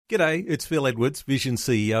G'day, it's Phil Edwards, Vision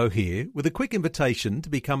CEO here, with a quick invitation to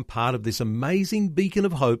become part of this amazing beacon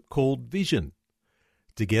of hope called Vision.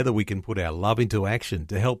 Together we can put our love into action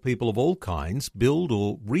to help people of all kinds build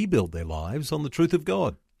or rebuild their lives on the truth of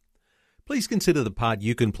God. Please consider the part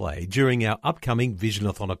you can play during our upcoming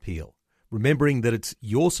Visionathon appeal, remembering that it's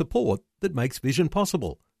your support that makes Vision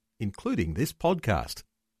possible, including this podcast.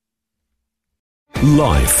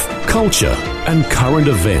 Life, culture and current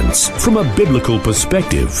events from a biblical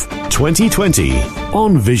perspective. 2020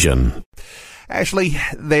 on Vision. Ashley,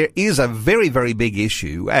 there is a very, very big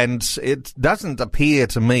issue, and it doesn't appear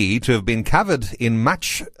to me to have been covered in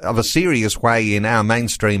much of a serious way in our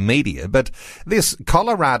mainstream media, but this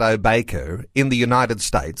Colorado baker in the United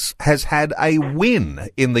States has had a win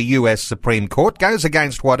in the US Supreme Court, goes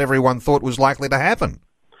against what everyone thought was likely to happen.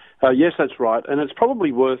 Yes, that's right, and it's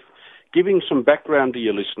probably worth giving some background to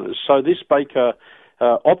your listeners. So this baker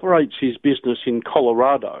operates his business in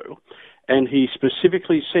Colorado, and he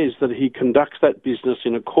specifically says that he conducts that business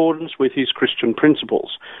in accordance with his Christian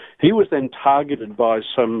principles. He was then targeted by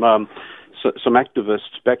some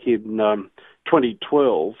activists back in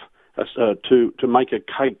 2012 to make a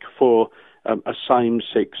cake for a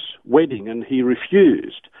same-sex wedding, and he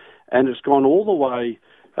refused. And it's gone all the way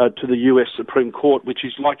to the US Supreme Court, which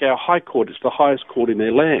is like our High Court. It's the highest court in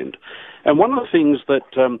their land. And one of the things that,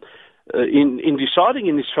 in deciding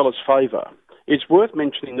in this fellow's favour, it's worth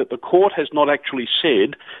mentioning that the court has not actually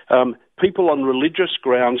said people on religious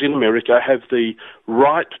grounds in America have the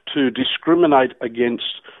right to discriminate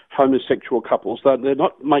against homosexual couples. They're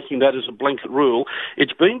not making that as a blanket rule.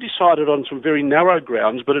 It's been decided on some very narrow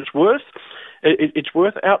grounds, but it's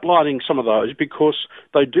worth outlining some of those because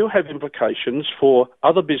they do have implications for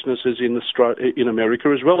other businesses in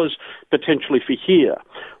America as well as potentially for here.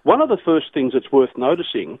 One of the first things that's worth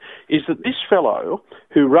noticing is that this fellow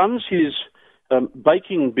who runs his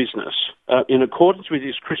baking business in accordance with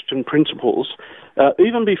his Christian principles,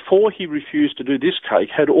 even before he refused to do this cake,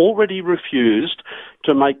 had already refused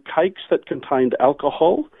to make cakes that contained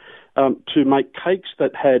alcohol, to make cakes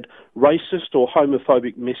that had racist or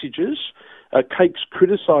homophobic messages, cakes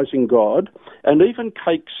criticising God, and even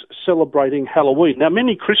cakes celebrating Halloween. Now,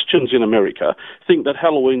 many Christians in America think that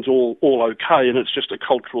Halloween's all okay and it's just a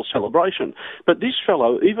cultural celebration. But this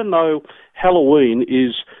fellow, even though Halloween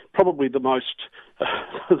is probably the most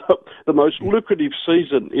lucrative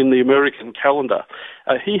season in the American calendar,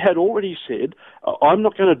 he had already said, I'm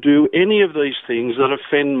not going to do any of these things that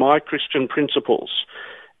offend my Christian principles.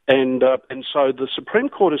 And so the Supreme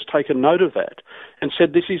Court has taken note of that and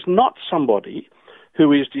said this is not somebody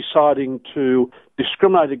who is deciding to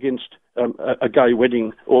discriminate against a gay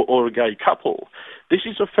wedding or a gay couple. This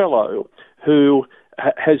is a fellow who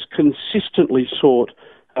has consistently sought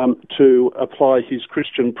to apply his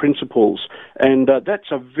Christian principles, and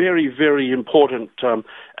that's a very, very important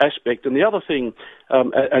aspect. And the other thing,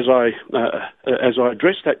 as I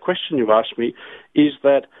address that question you've asked me, is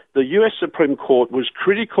that the US Supreme Court was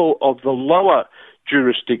critical of the lower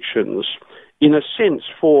jurisdictions, in a sense,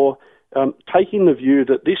 for taking the view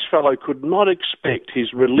that this fellow could not expect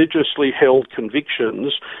his religiously held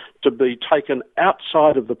convictions to be taken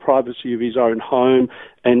outside of the privacy of his own home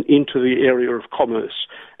and into the area of commerce.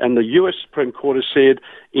 And the US Supreme Court has said,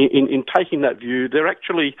 in taking that view, they're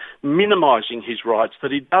actually minimising his rights,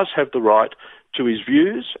 that he does have the right to his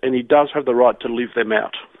views and he does have the right to live them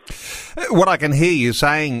out. What I can hear you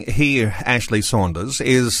saying here, Ashley Saunders,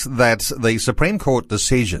 is that the Supreme Court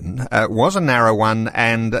decision was a narrow one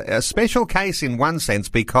and a special case in one sense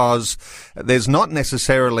because there's not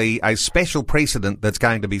necessarily a special precedent that's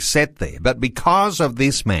going to be set there. But because of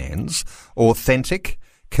this man's authentic,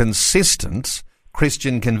 consistent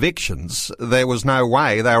Christian convictions, there was no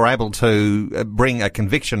way they were able to bring a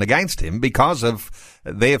conviction against him because of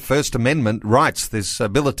their First Amendment rights, this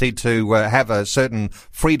ability to have a certain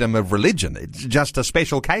freedom of religion. It's just a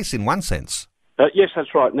special case in one sense. Yes,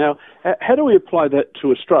 that's right. Now, how do we apply that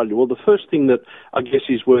to Australia? Well, the first thing that I guess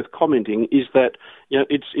is worth commenting is that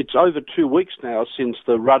it's over 2 weeks now since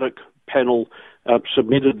the Ruddock panel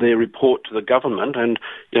submitted their report to the government, and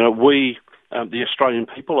we, the Australian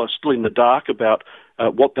people, are still in the dark about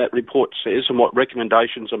what that report says and what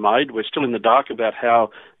recommendations are made. We're still in the dark about how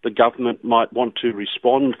the government might want to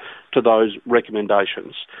respond to those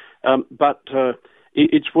recommendations. But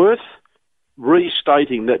it's worth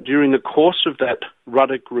restating that during the course of that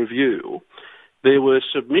Ruddock review, there were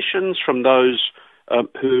submissions from those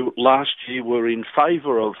who last year were in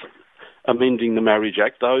favour of amending the Marriage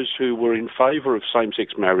Act, those who were in favour of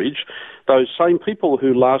same-sex marriage, those same people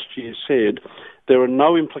who last year said there are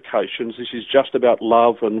no implications, this is just about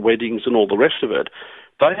love and weddings and all the rest of it.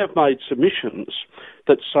 they have made submissions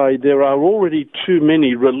that say there are already too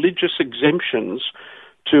many religious exemptions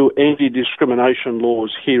to anti-discrimination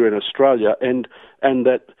laws here in Australia, and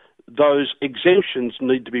that those exemptions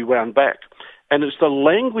need to be wound back. And it's the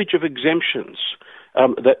language of exemptions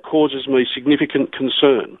that causes me significant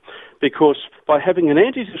concern, because by having an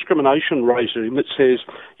anti-discrimination regime that says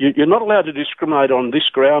you're not allowed to discriminate on this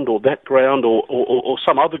ground or that ground or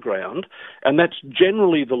some other ground, and that's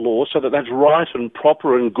generally the law, so that's right and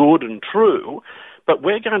proper and good and true, but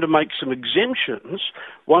we're going to make some exemptions,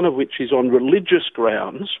 one of which is on religious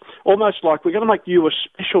grounds, almost like we're going to make you a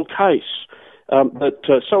special case.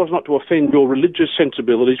 So as not to offend your religious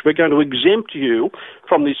sensibilities, we're going to exempt you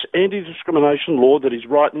from this anti-discrimination law that is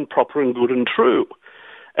right and proper and good and true.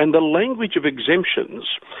 And the language of exemptions,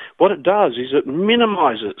 what it does is it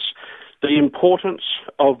minimises the importance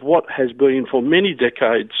of what has been for many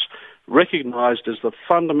decades recognised as the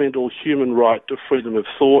fundamental human right to freedom of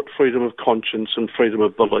thought, freedom of conscience and freedom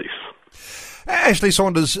of belief. Ashley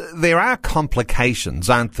Saunders, there are complications,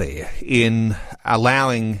 aren't there, in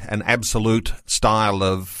allowing an absolute style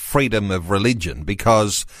of freedom of religion,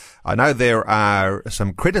 because I know there are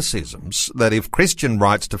some criticisms that if Christian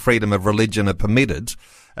rights to freedom of religion are permitted,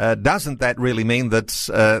 doesn't that really mean that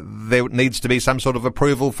there needs to be some sort of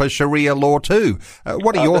approval for Sharia law too?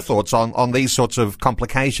 What are your thoughts on these sorts of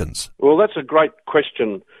complications? Well, that's a great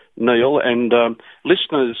question, Neil, and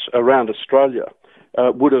listeners around Australia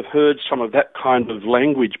would have heard some of that kind of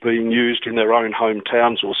language being used in their own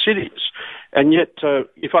hometowns or cities. And yet,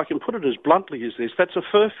 if I can put it as bluntly as this, that's a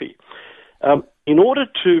furphy. In order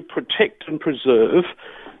to protect and preserve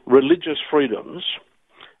religious freedoms,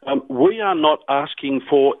 we are not asking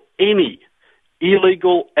for any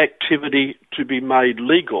illegal activity to be made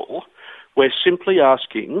legal. We're simply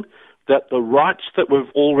asking that the rights that we've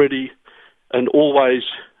already and always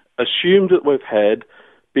assumed that we've had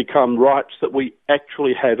become rights that we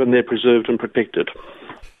actually have, and they're preserved and protected.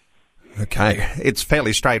 Okay, it's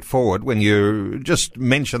fairly straightforward when you just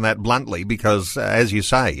mention that bluntly, because, as you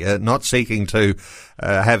say, not seeking to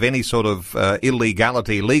have any sort of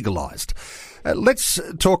illegality legalised. Let's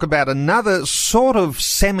talk about another sort of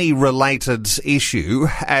semi-related issue,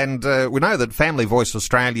 and we know that Family Voice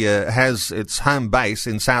Australia has its home base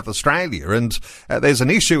in South Australia, and there's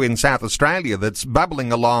an issue in South Australia that's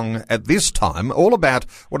bubbling along at this time, all about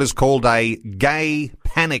what is called a gay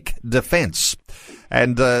panic defence.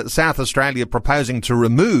 And South Australia proposing to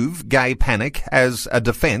remove gay panic as a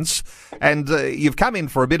defence. And you've come in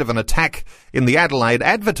for a bit of an attack in the Adelaide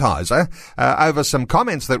Advertiser over some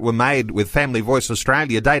comments that were made with Family Voice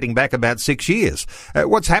Australia dating back about 6 years.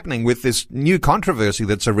 What's happening with this new controversy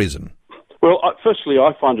that's arisen? Well, firstly,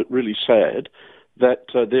 I find it really sad that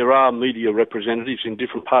there are media representatives in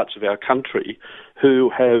different parts of our country who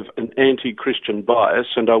have an anti-Christian bias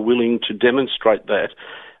and are willing to demonstrate that,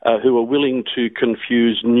 who are willing to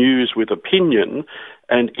confuse news with opinion,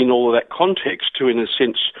 and in all of that context to, in a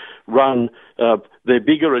sense, run their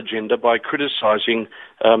bigger agenda by criticising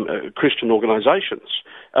Christian organisations.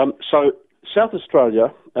 So South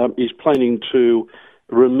Australia is planning to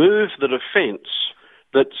remove the defence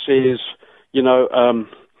that says,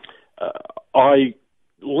 I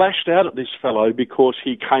lashed out at this fellow because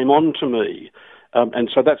he came on to me. And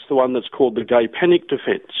so that's the one that's called the gay panic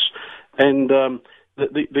defence. And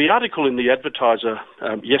the article in the Advertiser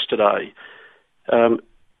yesterday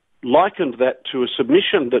likened that to a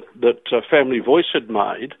submission that Family Voice had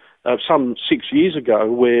made some 6 years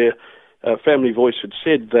ago, where Family Voice had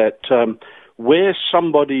said that where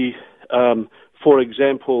somebody, for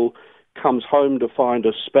example, comes home to find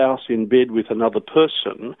a spouse in bed with another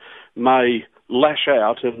person, may lash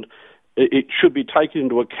out, and it should be taken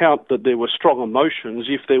into account that there were strong emotions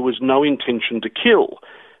if there was no intention to kill.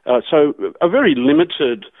 So a very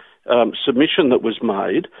limited submission that was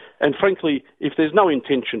made, and frankly, if there's no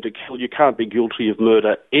intention to kill, you can't be guilty of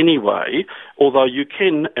murder anyway, although you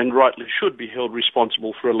can and rightly should be held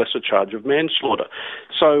responsible for a lesser charge of manslaughter.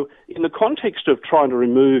 So in the context of trying to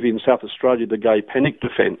remove in South Australia the gay panic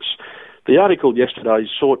defence, the article yesterday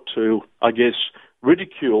sought to, I guess,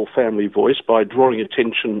 ridicule Family Voice by drawing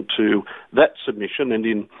attention to that submission and,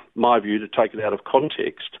 in my view, to take it out of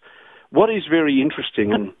context. What is very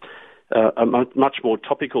interesting and a much more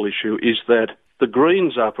topical issue is that the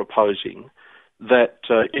Greens are proposing that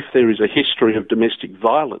if there is a history of domestic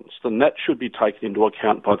violence, then that should be taken into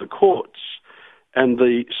account by the courts. And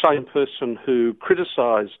the same person who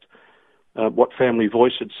criticised what Family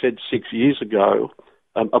Voice had said 6 years ago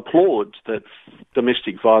applauds that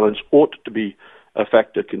domestic violence ought to be a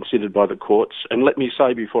factor considered by the courts. And let me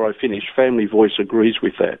say before I finish, Family Voice agrees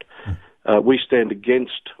with that. we stand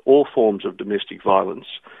against all forms of domestic violence,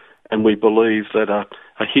 and we believe that a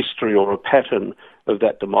history or a pattern of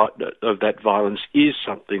that violence is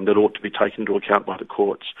something that ought to be taken into account by the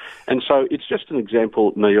courts. And so it's just an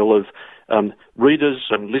example, Neil, of readers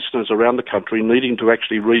and listeners around the country needing to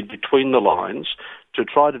actually read between the lines to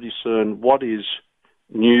try to discern what is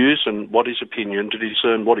news and what is opinion, to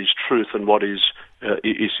discern what is truth and what is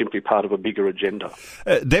simply part of a bigger agenda.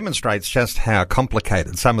 Demonstrates just how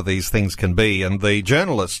complicated some of these things can be. And the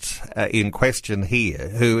journalist in question here,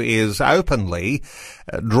 who is openly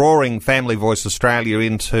drawing Family Voice Australia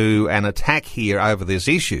into an attack here over this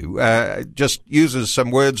issue, just uses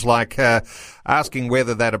some words like asking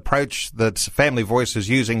whether that approach that Family Voice is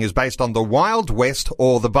using is based on the Wild West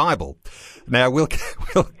or the Bible. Now, we'll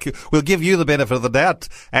give you the benefit of the doubt,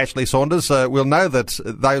 Ashley Saunders. We'll know that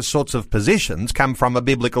those sorts of positions come from a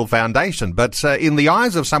biblical foundation. But in the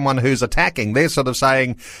eyes of someone who's attacking, they're sort of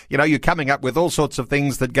saying, you're coming up with all sorts of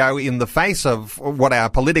things that go in the face of what our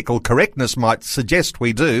political correctness might suggest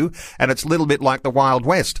we do, and it's a little bit like the Wild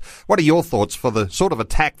West. What are your thoughts for the sort of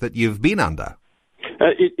attack that you've been under?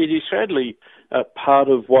 It is sadly part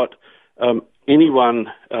of what anyone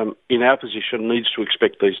in our position needs to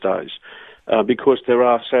expect these days. Because there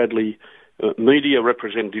are, sadly, media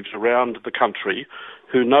representatives around the country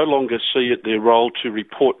who no longer see it their role to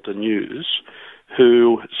report the news,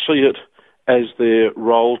 who see it as their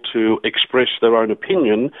role to express their own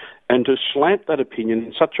opinion and to slant that opinion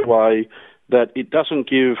in such a way that it doesn't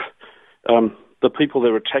give the people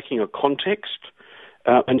they're attacking a context.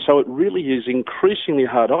 And so it really is increasingly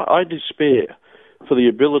hard. I despair for the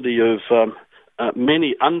ability of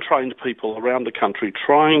many untrained people around the country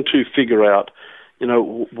trying to figure out,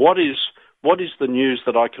 what is the news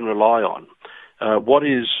that I can rely on? What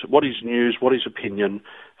is news? What is opinion?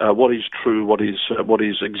 What is true? What is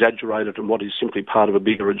exaggerated? And what is simply part of a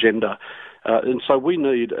bigger agenda? And so we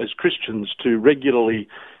need, as Christians, to regularly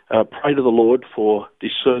pray to the Lord for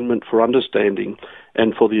discernment, for understanding,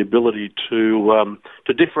 and for the ability to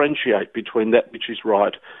differentiate between that which is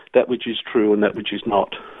right, that which is true, and that which is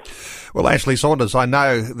not. Well, Ashley Saunders, I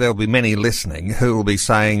know there'll be many listening who will be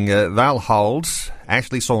saying they'll hold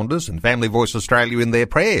Ashley Saunders and Family Voice Australia in their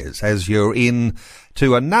prayers as you're in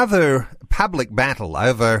to another public battle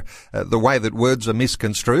over the way that words are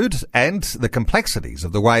misconstrued and the complexities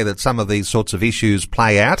of the way that some of these sorts of issues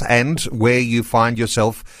play out, and where you find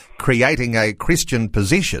yourself creating a Christian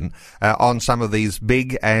position on some of these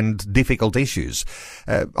big and difficult issues.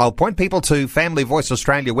 I'll point people to Family Voice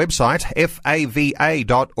Australia website, fava.org.au.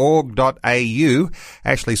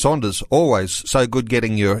 Ashley Saunders, always so good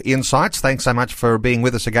getting your insights. Thanks so much for being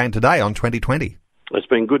with us again today on 2020. It's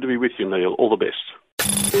been good to be with you, Neil. All the best.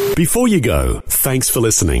 Before you go, thanks for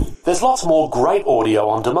listening. There's lots more great audio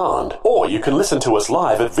on demand, or you can listen to us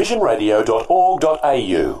live at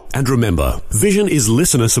visionradio.org.au. And remember, Vision is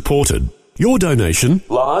listener supported. Your donation,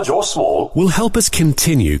 large or small, will help us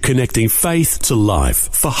continue connecting faith to life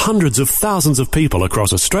for hundreds of thousands of people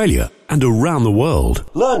across Australia and around the world.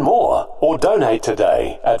 Learn more or donate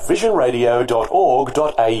today at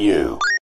visionradio.org.au.